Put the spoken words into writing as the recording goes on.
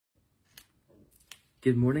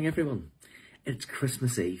Good morning, everyone. It's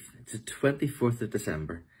Christmas Eve. It's the 24th of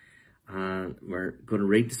December, and we're going to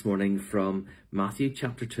read this morning from Matthew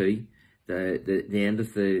chapter 2, the end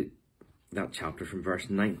of that chapter from verse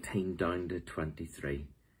 19 down to 23.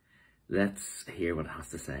 Let's hear what it has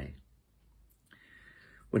to say.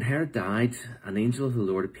 When Herod died, an angel of the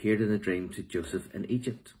Lord appeared in a dream to Joseph in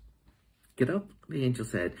Egypt. "Get up," the angel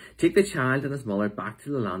said. "Take the child and his mother back to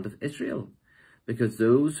the land of Israel, because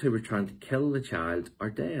those who were trying to kill the child are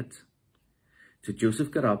dead." So Joseph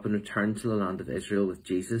got up and returned to the land of Israel with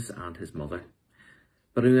Jesus and his mother.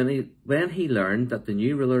 But when he learned that the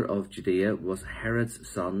new ruler of Judea was Herod's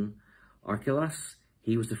son, Archelaus,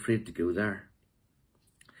 he was afraid to go there.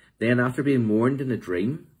 Then, after being warned in a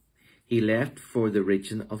dream, he left for the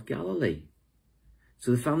region of Galilee. So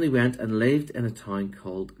the family went and lived in a town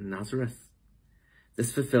called Nazareth.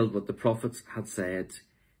 This fulfilled what the prophets had said: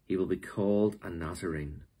 he will be called a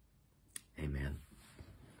Nazarene. Amen.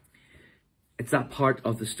 It's that part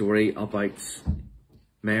of the story about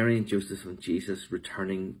Mary and Joseph and Jesus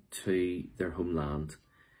returning to their homeland.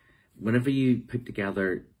 Whenever you put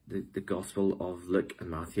together the Gospel of Luke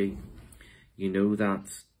and Matthew, you know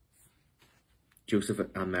that Joseph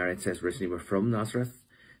and Mary, it says, originally were from Nazareth.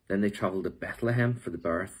 Then they travelled to Bethlehem for the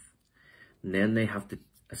birth. And then they have to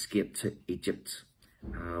escape to Egypt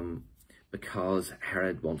because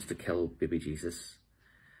Herod wants to kill baby Jesus.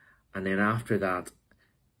 And then after that,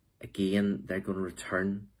 again, they're going to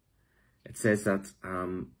return. It says that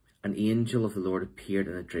an angel of the Lord appeared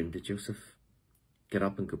in a dream to Joseph. Get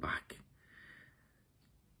up and go back.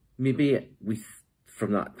 Maybe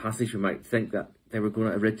from that passage we might think that they were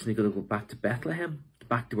originally going to go back to Bethlehem,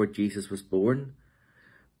 back to where Jesus was born.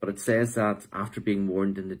 But it says that after being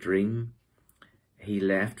warned in the dream, he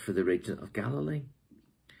left for the region of Galilee.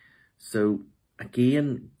 So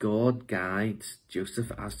again, God guides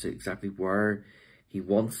Joseph as to exactly where he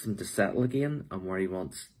wants him to settle again and where he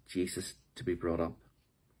wants Jesus to be brought up.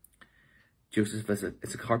 Joseph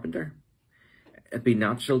is a carpenter. It'd be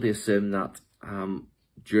natural to assume that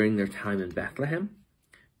during their time in Bethlehem,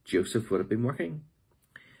 Joseph would have been working.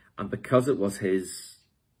 And because it was the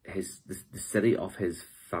city of his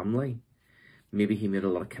family, maybe he made a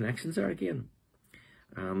lot of connections there again.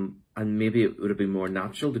 And maybe it would have been more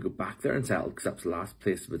natural to go back there and settle, because that was the last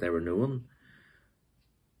place where they were known.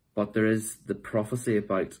 But there is the prophecy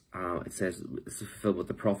about, it says, it's fulfilled what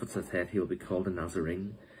the prophets had said: he will be called a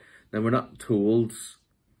Nazarene. Now, we're not told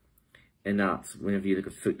in that, whenever you look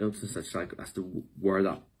at footnotes and such like, as to where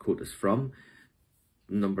that quote is from.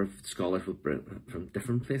 A number of scholars will bring it from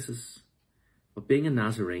different places. But being a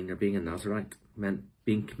Nazarene or being a Nazarite meant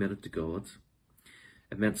being committed to God.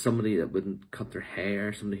 It meant somebody that wouldn't cut their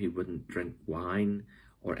hair, somebody who wouldn't drink wine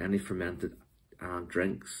or any fermented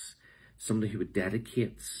drinks, somebody who would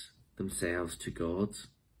dedicate themselves to God.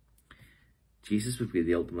 Jesus would be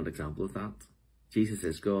the ultimate example of that. Jesus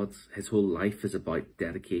is God. His whole life is about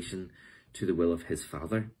dedication to the will of his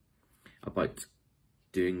Father, about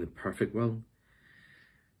doing the perfect will.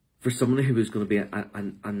 For somebody who was going to be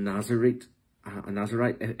a Nazarite,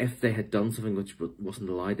 if they had done something which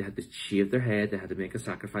wasn't allowed, they had to shave their head, they had to make a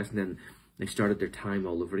sacrifice, and then they started their time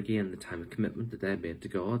all over again, the time of commitment that they made to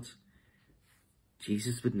God.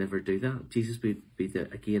 Jesus would never do that. Jesus would be,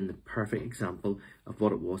 again, the perfect example of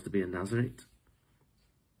what it was to be a Nazarite.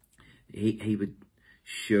 He would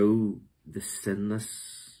show the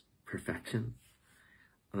sinless perfection.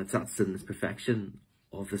 And it's that sinless perfection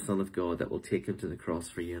of the Son of God that will take him to the cross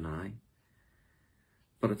for you and I.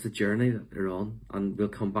 But it's a journey that they're on, and we'll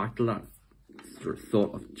come back to that sort of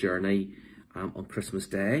thought of journey on Christmas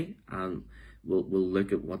Day, and we'll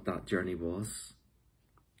look at what that journey was.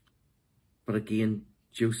 But again,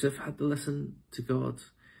 Joseph had to listen to God,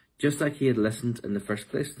 just like he had listened in the first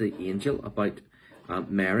place to the angel about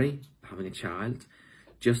Mary having a child,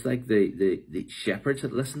 just like the shepherds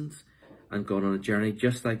had listened and gone on a journey,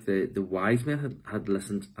 just like the wise men had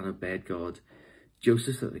listened and obeyed God.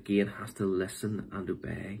 Joseph again has to listen and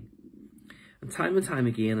obey. And time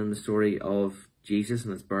again in the story of Jesus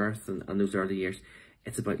and his birth and those early years,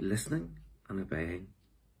 it's about listening and obeying.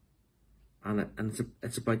 And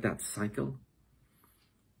it's about that cycle.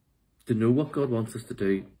 To know what God wants us to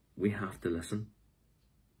do, we have to listen.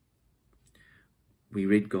 We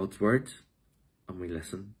read God's word and we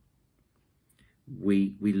listen.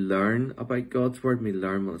 We learn about God's word, and we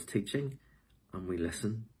learn what it's teaching, and we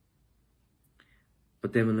listen.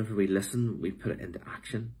 But then whenever we listen, we put it into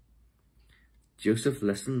action. Joseph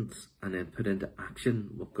listened and then put into action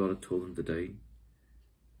what God had told him to do.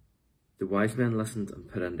 The wise men listened and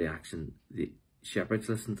put into action. The shepherds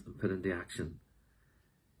listened and put into action.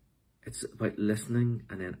 It's about listening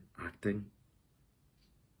and then acting.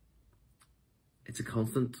 It's a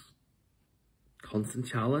constant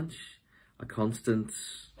challenge, a constant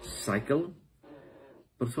cycle,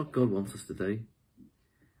 but it's what God wants us to do.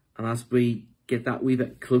 And as we get that wee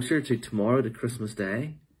bit closer to tomorrow, to Christmas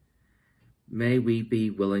Day, may we be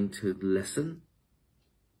willing to listen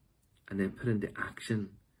and then put into action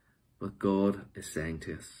what God is saying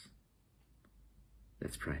to us.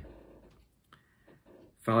 Let's pray.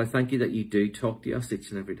 Father, thank you that you do talk to us each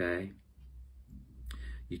and every day.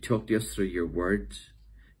 You talk to us through your word.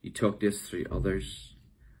 You talk to us through others.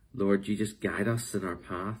 Lord, you just guide us in our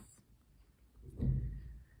path.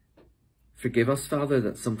 Forgive us, Father,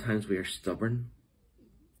 that sometimes we are stubborn.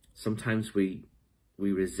 Sometimes we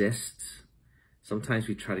resist. Sometimes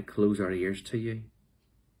we try to close our ears to you.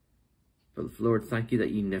 But Lord, thank you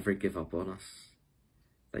that you never give up on us.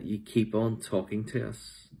 That you keep on talking to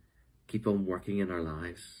us. Keep on working in our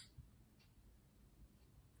lives.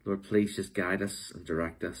 Lord, please just guide us and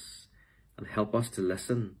direct us and help us to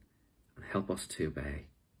listen and help us to obey.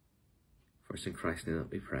 For it's in Christ's name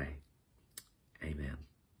that we pray. Amen.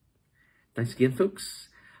 Thanks again, folks.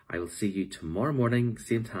 I will see you tomorrow morning,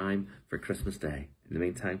 same time for Christmas Day. In the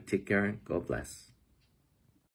meantime, take care. God bless.